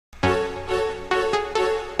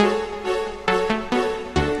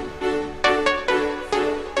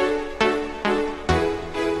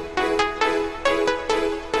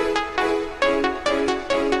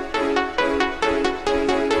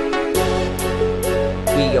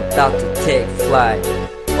we about to take flight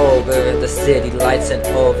over the city lights and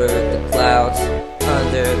over the clouds.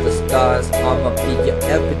 Under the stars, I'ma be your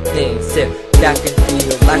everything. Sit back and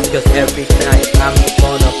relax, cause every night I'm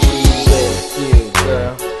gonna be with you,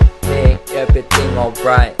 girl. Make everything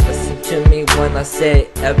alright. Listen to me when I say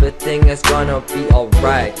everything is gonna be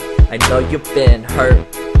alright. I know you've been hurt,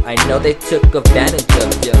 I know they took advantage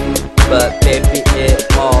of you, but baby,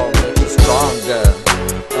 it all makes you stronger.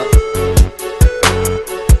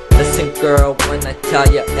 Listen girl, when I tell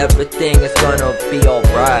you everything is gonna be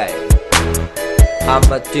alright,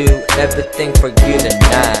 I'ma do everything for you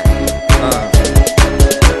tonight.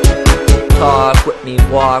 Talk with me,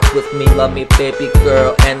 walk with me, love me baby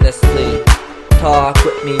girl endlessly. Talk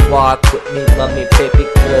with me, walk with me, love me baby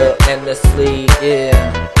girl endlessly,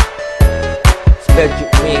 yeah. Spread your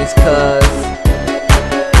wings cause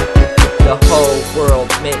the whole world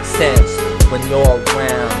makes sense when you're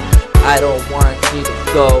around. I don't want you to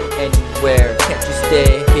go anywhere. Can't you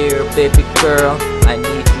stay here baby girl? I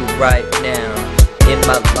need you right now in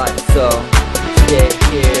my life, so stay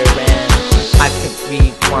here and I can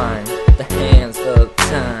rewind the hands of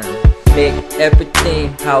time. Make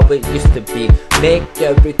everything how it used to be. Make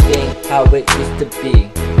everything how it used to be.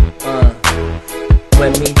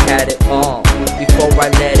 When we had it all, before I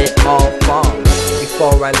let it all fall,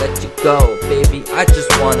 before I let you go, baby, I just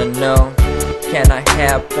wanna know, can I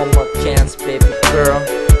have one more chance, baby girl?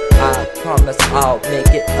 I promise I'll make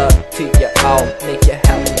it up to you, I'll make you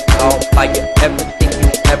happy, I'll buy you everything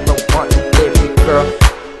you ever wanted, baby girl.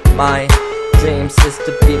 My dreams is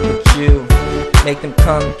to be with you, make them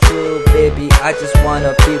come true, baby, I just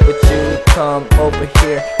wanna be with you. Come over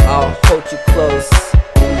here, I'll hold you close.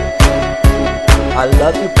 I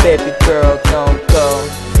love you baby girl, don't go.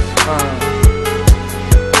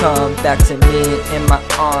 Come back to me in my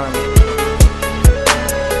arms.